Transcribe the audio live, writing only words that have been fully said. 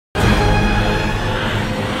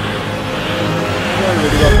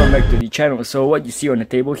welcome back to the channel. So what you see on the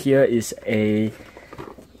table here is a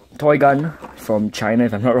toy gun from China,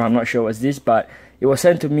 if I'm not wrong. I'm not sure what's this, but it was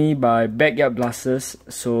sent to me by Backyard Blasters.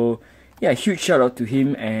 So yeah, huge shout out to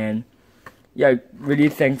him, and yeah, really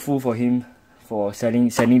thankful for him for sending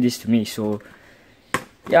this to me. So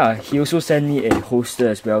yeah, he also sent me a holster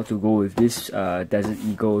as well to go with this Desert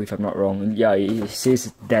Eagle, if I'm not wrong. Yeah, it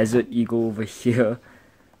says Desert Eagle over here.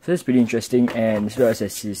 So that's pretty interesting, and as well as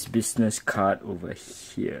his business card over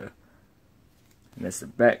here. And that's the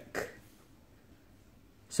back.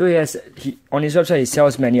 So on his website he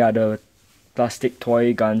sells many other plastic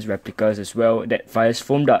toy guns replicas as well that fires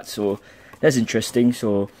foam darts. So that's interesting.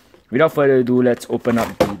 So without further ado, let's open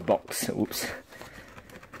up the box. Oops.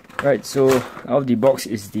 Right, so out of the box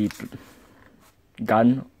is the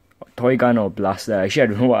gun, toy gun or blaster. Actually, I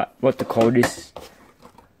don't know what to call this.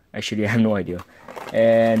 Actually, I have no idea.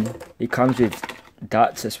 And it comes with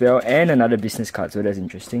darts as well and another business card, so that's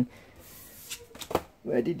interesting.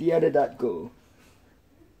 Where did the other dart go?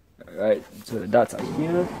 Alright, so the darts are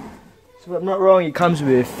here. So if I'm not wrong, it comes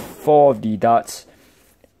with 4 of the darts,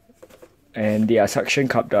 and they are suction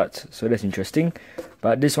cup darts, so that's interesting.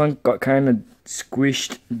 But this one got kind of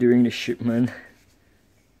squished during the shipment.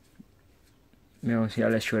 Yeah,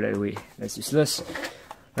 let's throw that away. That's useless.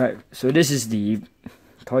 Right, so this is the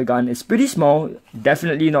toy gun. It's pretty small,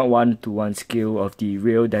 definitely not 1-to-1 scale of the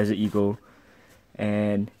real Desert Eagle.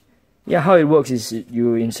 And yeah, how it works is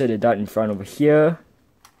you insert the dart in front over here,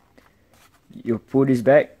 you pull this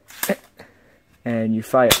back, and you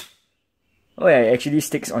fire. Oh yeah, it actually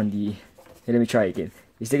sticks on the... Hey, let me try it again.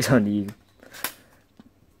 It sticks on the...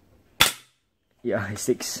 Yeah, it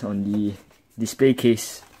sticks on the display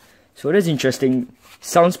case. So that's interesting.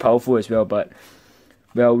 Sounds powerful as well, but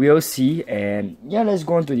well, we'll see. And yeah, let's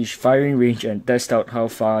go on to the firing range and test out how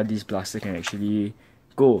far this blaster can actually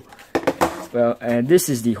go. Well, and this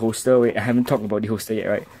is the holster. Wait, I haven't talked about the holster yet,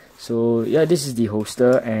 right? So yeah, this is the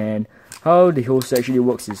holster, and how the holster actually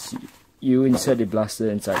works is you insert the blaster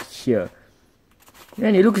inside here.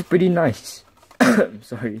 And it looks pretty nice.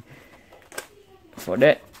 Sorry for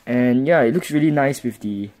that. And yeah, it looks really nice with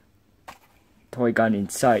the toy gun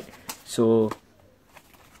inside. So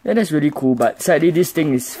yeah, that's really cool, but sadly this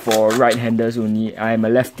thing is for right-handers only. I'm a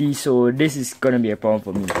lefty, so this is gonna be a problem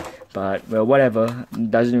for me. But well, whatever, it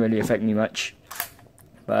doesn't really affect me much.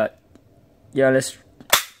 But yeah,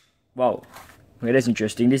 wow, okay, that's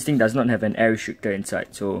interesting. This thing does not have an air restrictor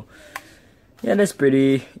inside, so yeah, that's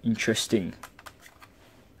pretty interesting.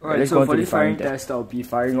 Alright, let's go on to the firing test. I'll be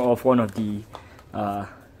firing off one of the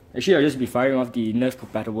actually I'll just be firing off the Nerf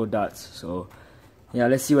compatible darts. So yeah,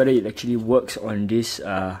 let's see whether it actually works on this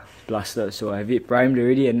blaster. So I have it primed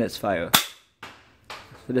already, and let's fire.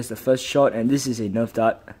 So that's the first shot, and this is a Nerf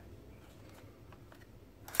dart.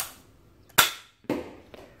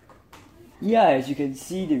 Yeah, as you can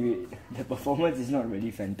see, the performance is not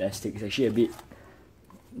really fantastic. It's actually a bit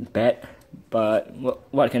bad, but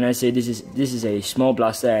what can I say? This is a small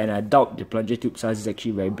blaster, and I doubt the plunger tube size is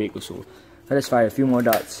actually very big also. So let's fire a few more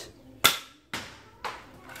darts.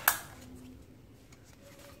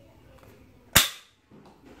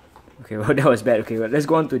 Okay, well that was bad. Okay, well let's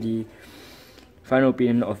go on to the final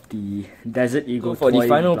opinion of the Desert Eagle. For the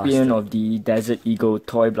final opinion of the Desert Eagle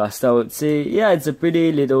toy blaster, I would say yeah, it's a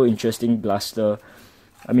pretty little interesting blaster.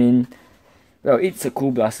 I mean, well, it's a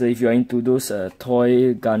cool blaster. If you're into those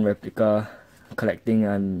toy gun replica collecting,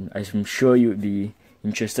 I'm sure you'd be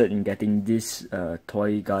interested in getting this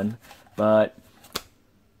toy gun. But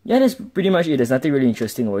yeah, that's pretty much it. There's nothing really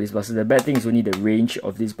interesting about this blaster. The bad thing is only the range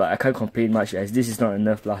of this, but I can't complain much as this is not a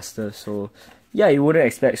Nerf blaster. So yeah, you wouldn't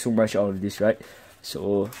expect so much out of this, right?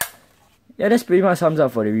 So yeah, that's pretty much sums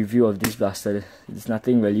up for the review of this blaster. There's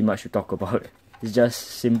nothing really much to talk about. It's just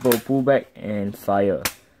simple pullback and fire.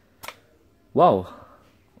 Wow.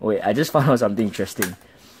 Oh, wait, I just found out something interesting.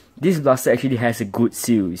 This blaster actually has a good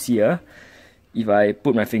seal. You see here? If I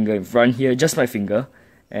put my finger in front here, just my finger,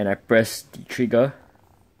 and I press the trigger.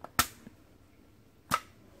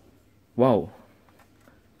 Wow.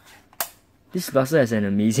 This blaster has an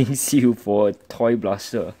amazing seal for a toy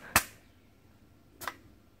blaster.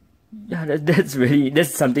 Yeah,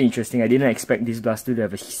 that's something interesting. I didn't expect this blaster to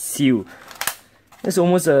have a seal. That's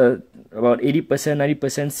almost about 80%,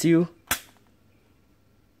 90% seal.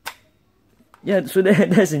 Yeah, so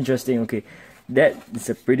that's interesting. Okay, that is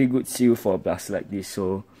a pretty good seal for a blaster like this.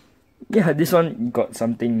 So yeah, this one got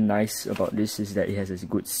something nice about this is that it has a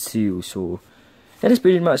good seal. So that is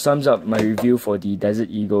pretty much sums up my review for the Desert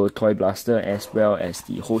Eagle toy blaster as well as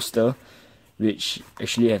the holster, which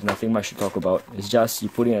actually have nothing much to talk about. It's just you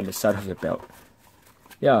put it on the side of your belt.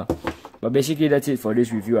 Yeah, But basically that's it for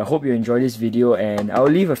this review. I hope you enjoyed this video, and I'll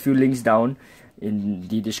leave a few links down in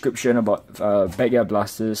the description about Backyard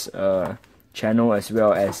Blasters channel as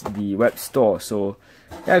well as the web store. So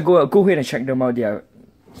yeah, go ahead and check them out.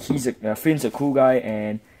 Finn's a cool guy,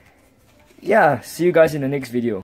 and yeah, see you guys in the next video.